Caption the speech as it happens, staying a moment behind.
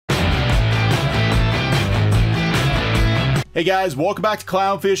Hey guys, welcome back to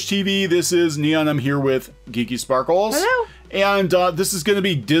Clownfish TV. This is Kneon. I'm here with Geeky Sparkles. Hello. And this is going to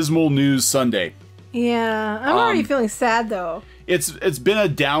be Dismal News Sunday. Yeah, I'm already feeling sad though. It's been a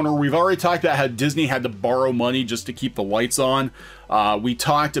downer. We've already talked about how Disney had to borrow money just to keep the lights on. We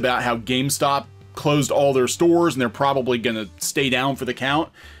talked about how GameStop closed all their stores and they're probably going to stay down for the count.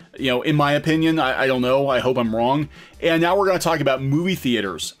 You know, in my opinion, I don't know. I hope I'm wrong. And now we're going to talk about movie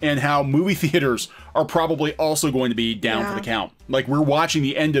theaters and how movie theaters are probably also going to be down for the count. Like, we're watching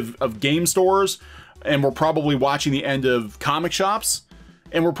the end of game stores, and we're probably watching the end of comic shops,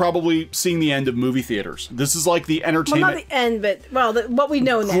 and we're probably seeing the end of movie theaters. This is like the entertainment. Well, not the end, but, well, what we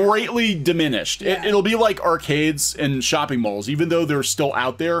know now. Greatly diminished. Yeah. It'll be like arcades and shopping malls. Even though they're still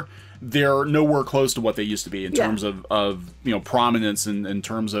out there, they're nowhere close to what they used to be in terms of you know, prominence and in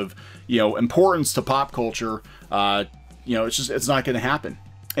terms of, you know, importance to pop culture. You know, it's not going to happen.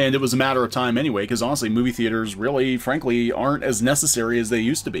 And it was a matter of time anyway, because honestly, movie theaters really, frankly, aren't as necessary as they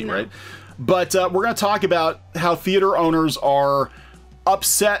used to be, right? But we're going to talk about how theater owners are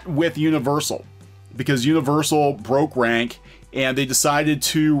upset with Universal, because Universal broke rank and they decided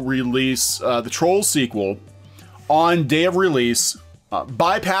to release the Trolls sequel on day of release,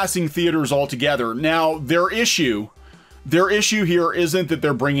 bypassing theaters altogether. Now, their issue here isn't that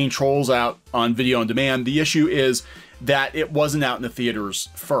they're bringing Trolls out on video on demand. The issue is that it wasn't out in the theaters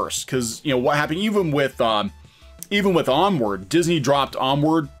first, because, you know, what happened even with Onward, Disney dropped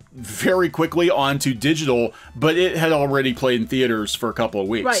Onward very quickly onto digital, but it had already played in theaters for a couple of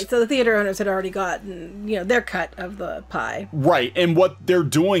weeks. Right, so the theater owners had already gotten, you know, their cut of the pie. Right, and what they're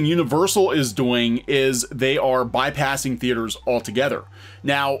doing, Universal is doing, is they are bypassing theaters altogether.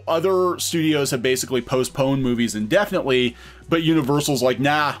 Now, other studios have basically postponed movies indefinitely, but Universal's like,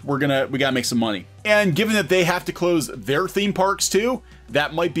 nah, we gotta make some money. And given that they have to close their theme parks too,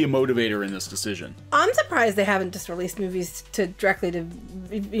 that might be a motivator in this decision. I'm surprised they haven't just released movies directly to,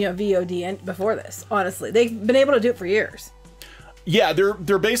 you know, VOD before this, honestly. They've been able to do it for years. Yeah, they're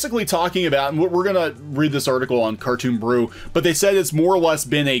basically talking about, and we're gonna read this article on Cartoon Brew, but they said it's more or less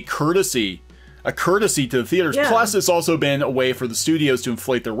been a courtesy to the theaters. Yeah. Plus, it's also been a way for the studios to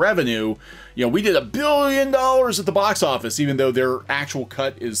inflate their revenue. You know, we did $1 billion at the box office, even though their actual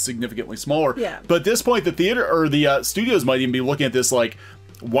cut is significantly smaller. Yeah. But at this point, the theater or the studios might even be looking at this like,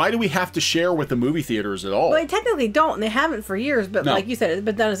 why do we have to share with the movie theaters at all? Well, they technically don't, and they haven't for years. But like you said, it's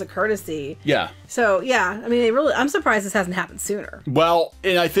been done as a courtesy. Yeah. So yeah, I mean, I'm surprised this hasn't happened sooner. Well,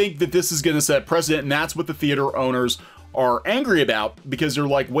 and I think that this is going to set precedent, and that's what the theater owners are angry about, because they're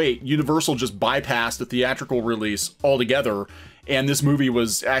like, wait, Universal just bypassed the theatrical release altogether, and this movie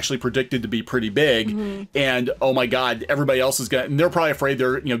was actually predicted to be pretty big, and oh my god, everybody else is gonna, and they're probably afraid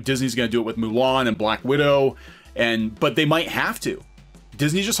Disney's gonna do it with Mulan and Black Widow, but they might have to.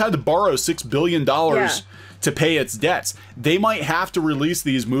 Disney just had to borrow $6 billion to pay its debts. They might have to release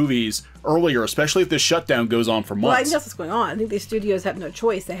these movies earlier, especially if this shutdown goes on for months. Well, I think that's what's going on. I think these studios have no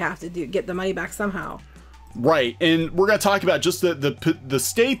choice. They have to get the money back somehow. Right, and we're going to talk about just the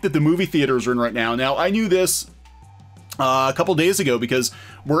state that the movie theaters are in right now. Now, I knew this a couple days ago because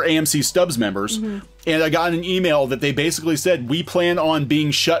we're AMC Stubs members, and I got an email that they basically said, we plan on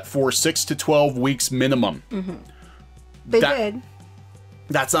being shut for 6 to 12 weeks minimum. They did.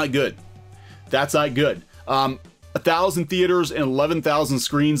 That's not good. That's not good. 1,000 theaters and 11,000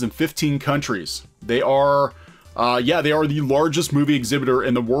 screens in 15 countries. They are... yeah, they are the largest movie exhibitor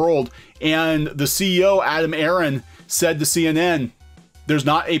in the world, and the CEO, Adam Aron, said to CNN, there's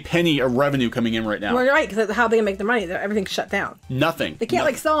not a penny of revenue coming in right now. Well, you're right, because how are they going to make their money? Everything's shut down. Nothing. They can't,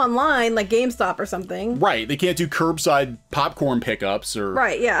 like, sell online, like GameStop or something. Right, they can't do curbside popcorn pickups or...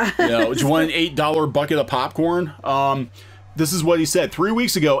 Right, yeah. You know, do you want an $8 bucket of popcorn? This is what he said. 3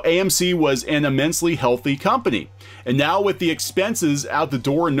 weeks ago, AMC was an immensely healthy company. And now with the expenses out the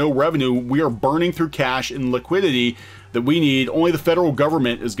door and no revenue, we are burning through cash and liquidity that we need. Only the federal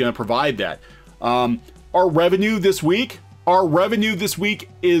government is going to provide that. Our revenue this week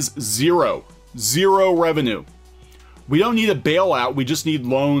is zero. Zero revenue. We don't need a bailout. We just need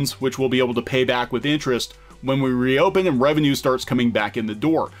loans, which we'll be able to pay back with interest when we reopen and revenue starts coming back in the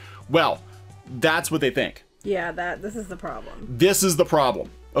door. Well, that's what they think. Yeah, this is the problem. This is the problem.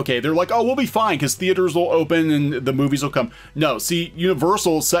 Okay, they're like, oh, we'll be fine because theaters will open and the movies will come. No, see,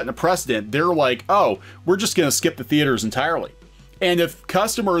 Universal's setting a precedent. They're like, oh, we're just going to skip the theaters entirely. And if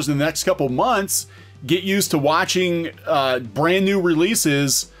customers in the next couple months get used to watching brand new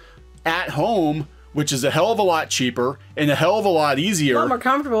releases at home, which is a hell of a lot cheaper and a hell of a lot easier. A lot more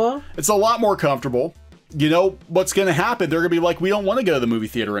comfortable. It's a lot more comfortable. You know, what's going to happen? They're going to be like, we don't want to go to the movie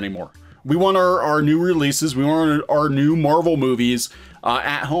theater anymore. We want our new releases. We want our new Marvel movies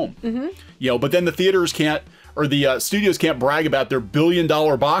at home. You know, but then the theaters can't, or the studios can't brag about their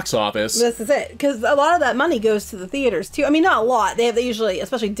billion-dollar box office. This is it, because a lot of that money goes to the theaters too. I mean, not a lot. They usually,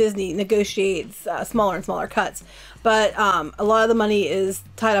 especially Disney, negotiates smaller and smaller cuts. But a lot of the money is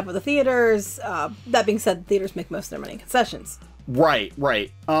tied up with the theaters. That being said, the theaters make most of their money in concessions. Right,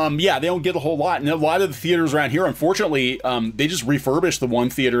 right. Yeah, they don't get a whole lot. And a lot of the theaters around here, unfortunately, they just refurbished the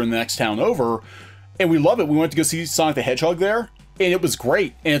one theater in the next town over. And we love it. We went to go see Sonic the Hedgehog there. And it was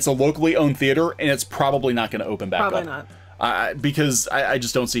great. And it's a locally owned theater. And it's probably not going to open back up. Probably not. Because I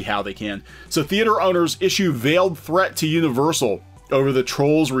just don't see how they can. So theater owners issue veiled threat to Universal over the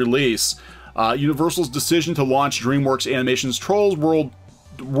Trolls release. Universal's decision to launch DreamWorks Animation's Trolls World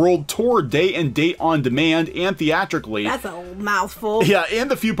Tour day and date on demand and theatrically. That's a mouthful. Yeah,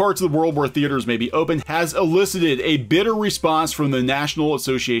 and the few parts of the world where theaters may be open has elicited a bitter response from the National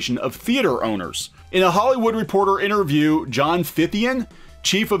Association of Theater Owners. In a Hollywood Reporter interview, John Fithian,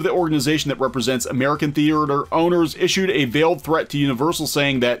 chief of the organization that represents American theater owners, issued a veiled threat to Universal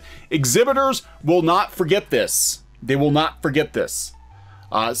saying that exhibitors will not forget this. They will not forget this.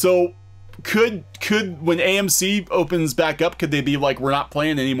 So could when AMC opens back up, could they be like, we're not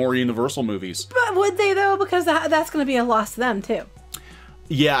playing any more Universal movies? But would they though? Because that's going to be a loss to them too.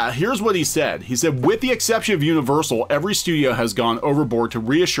 Yeah, here's what he said. He said, with the exception of Universal, every studio has gone overboard to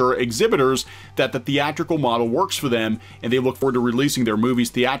reassure exhibitors that the theatrical model works for them, and they look forward to releasing their movies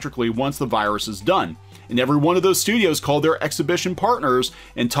theatrically once the virus is done. And every one of those studios called their exhibition partners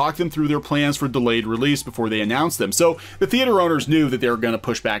and talked them through their plans for delayed release before they announced them. So the theater owners knew that they were going to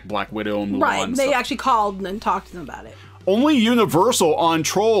push back Black Widow and Mulan. Right, they actually called and talked to them about it. Only Universal on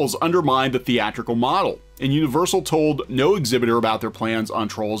Trolls undermined the theatrical model, and Universal told no exhibitor about their plans on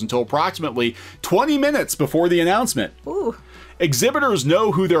Trolls until approximately 20 minutes before the announcement. Ooh. Exhibitors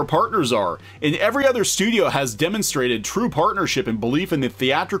know who their partners are, and every other studio has demonstrated true partnership and belief in the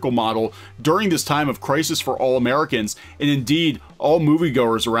theatrical model during this time of crisis for all Americans, and indeed all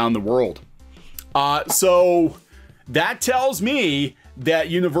moviegoers around the world. So that tells me that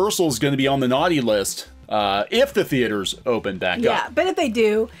Universal is going to be on the naughty list if the theaters open back up. Yeah, but if they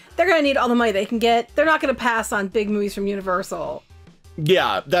do, they're going to need all the money they can get. They're not going to pass on big movies from Universal.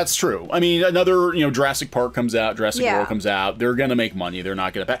 Yeah, that's true. I mean, another, Jurassic Park comes out, Jurassic World comes out. They're going to make money. They're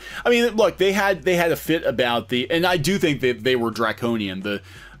not going to pay. I mean, look, they had a fit about and I do think that they were draconian,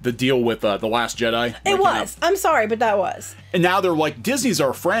 the deal with The Last Jedi. It was. I'm sorry, but that was. And now they're like, Disney's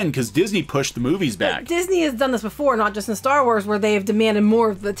our friend because Disney pushed the movies back. But Disney has done this before, not just in Star Wars, where they have demanded more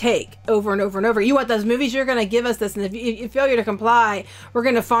of the take over and over and over. You want those movies? You're going to give us this. And if you failure to comply, we're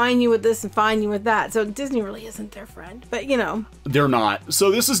going to fine you with this and fine you with that. So Disney really isn't their friend. But, They're not. So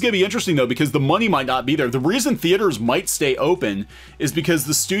this is going to be interesting, though, because the money might not be there. The reason theaters might stay open is because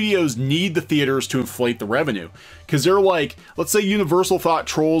the studios need the theaters to inflate the revenue. Because they're like, let's say Universal thought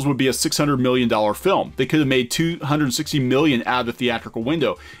Trolls would be a $600 million film. They could have made $260 million out of the theatrical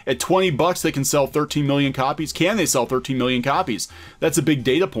window. At $20, they can sell 13 million copies. Can they sell 13 million copies? That's a big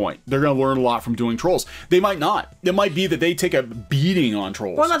data point. They're going to learn a lot from doing Trolls. They might not. It might be that they take a beating on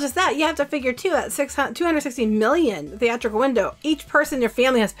Trolls. Well, not just that. You have to figure, too, that 260 million theatrical window, each person in your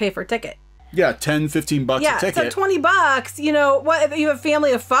family has to pay for a ticket. Yeah, $10, $15 a ticket. Yeah, so $20, what if you have a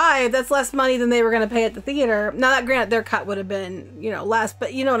family of 5, that's less money than they were going to pay at the theater. Now, that granted, their cut would have been, less,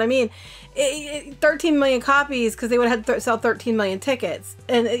 but you know what I mean? 13 million copies, because they would have had to sell 13 million tickets.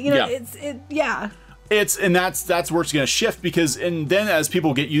 And, It's, and that's where it's going to shift, because, and then as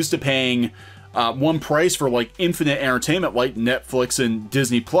people get used to paying one price for, like, infinite entertainment, like Netflix and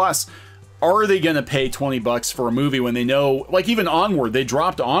Disney Plus, are they going to pay $20 for a movie when they know, like even Onward, they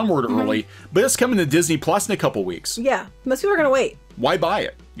dropped Onward early, but it's coming to Disney Plus in a couple weeks. Yeah, most people are going to wait. Why buy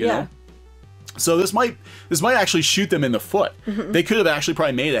it? You know? So this might actually shoot them in the foot. They could have actually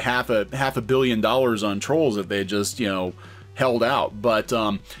probably made half a $1 billion on Trolls if they just held out. But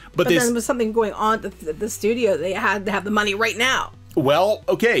then there was something going on at the studio. They had to have the money right now. Well,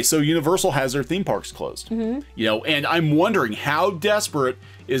 okay, so Universal has their theme parks closed. And I'm wondering how desperate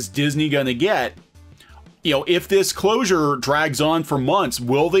is Disney going to get? If this closure drags on for months,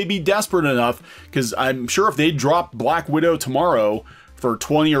 will they be desperate enough? Because I'm sure if they dropped Black Widow tomorrow for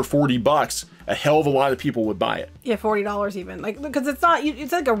 $20 or $40, a hell of a lot of people would buy it. Yeah, $40 even, because it's not.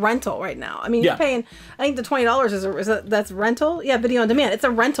 It's like a rental right now. I mean, you're paying. I think the $20 that's rental. Yeah, video on demand. It's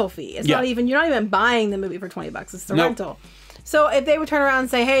a rental fee. It's not even. You're not even buying the movie for $20. It's the rental. So if they would turn around and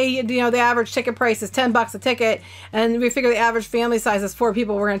say, hey, the average ticket price is $10 a ticket, and we figure the average family size is 4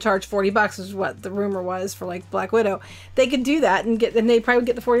 people, we're going to charge $40, is what the rumor was for like Black Widow. They could do that and they probably would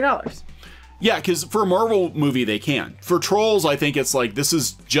get the $40. Yeah, because for a Marvel movie they can. For Trolls, I think it's like this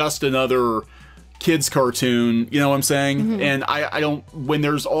is just another kids cartoon, you know what I'm saying? And I don't, when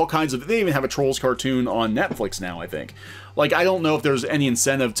there's all kinds of, they even have a Trolls cartoon on Netflix now, I think. Like, I don't know if there's any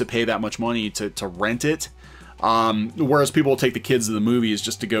incentive to pay that much money to rent it. Whereas people will take the kids to the movies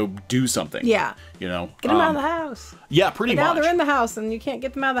just to go do something. Yeah. You know? Get them out of the house. Yeah, pretty much. Now they're in the house and you can't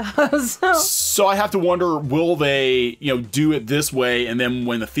get them out of the house. So I have to wonder, will they, you know, do it this way, and then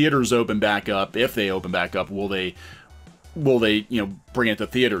when the theaters open back up, if they open back up, will they, you know, bring it to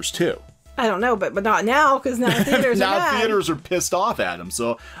theaters too? I don't know, but not now, because now theaters now are mad. Theaters are pissed off at them.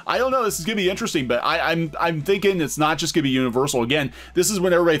 So I don't know. This is gonna be interesting, but I'm thinking it's not just gonna be Universal. Again, this is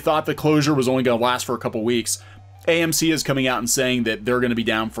when everybody thought the closure was only gonna last for a couple weeks. AMC is coming out and saying that they're going to be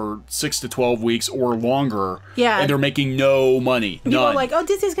down for 6 to 12 weeks or longer. Yeah. And they're making no money. People are like, oh,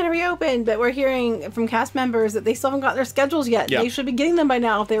 Disney's going to reopen. But we're hearing from cast members that they still haven't got their schedules yet. Yeah. They should be getting them by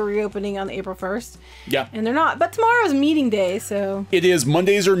now if they were reopening on April 1st. Yeah. And they're not. But tomorrow's meeting day, so. It is.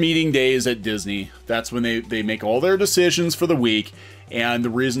 Mondays are meeting days at Disney. That's when they make all their decisions for the week. And the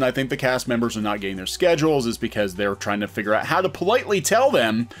reason I think the cast members are not getting their schedules is because they're trying to figure out how to politely tell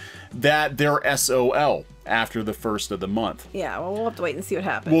them that they're SOL after the first of the month. Yeah, well, we'll have to wait and see what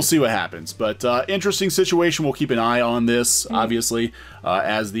happens. We'll see what happens. But interesting situation. We'll keep an eye on this, obviously,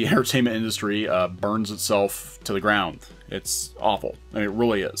 as the entertainment industry burns itself to the ground. It's awful. I mean, it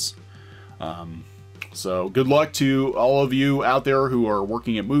really is. So good luck to all of you out there who are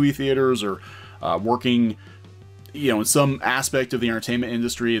working at movie theaters or working, you know, in some aspect of the entertainment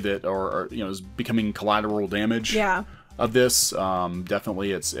industry that are you know, is becoming collateral damage. Yeah. Of this.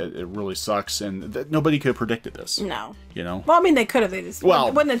 Definitely it really sucks, and nobody could have predicted this. No. You know? Well, I mean, they could have. They just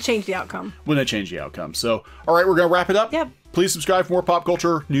wouldn't have changed the outcome. Wouldn't have changed the outcome. So, all right, we're going to wrap it up. Yep. Please subscribe for more pop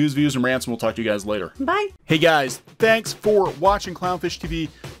culture, news, views, and rants, and we'll talk to you guys later. Bye. Hey, guys. Thanks for watching Clownfish TV.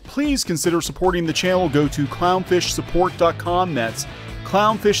 Please consider supporting the channel. Go to clownfishsupport.com. That's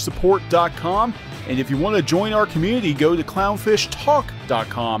clownfishsupport.com. And if you want to join our community, go to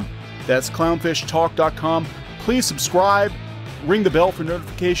clownfishtalk.com. That's clownfishtalk.com. Please subscribe, ring the bell for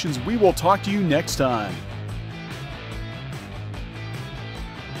notifications. We will talk to you next time.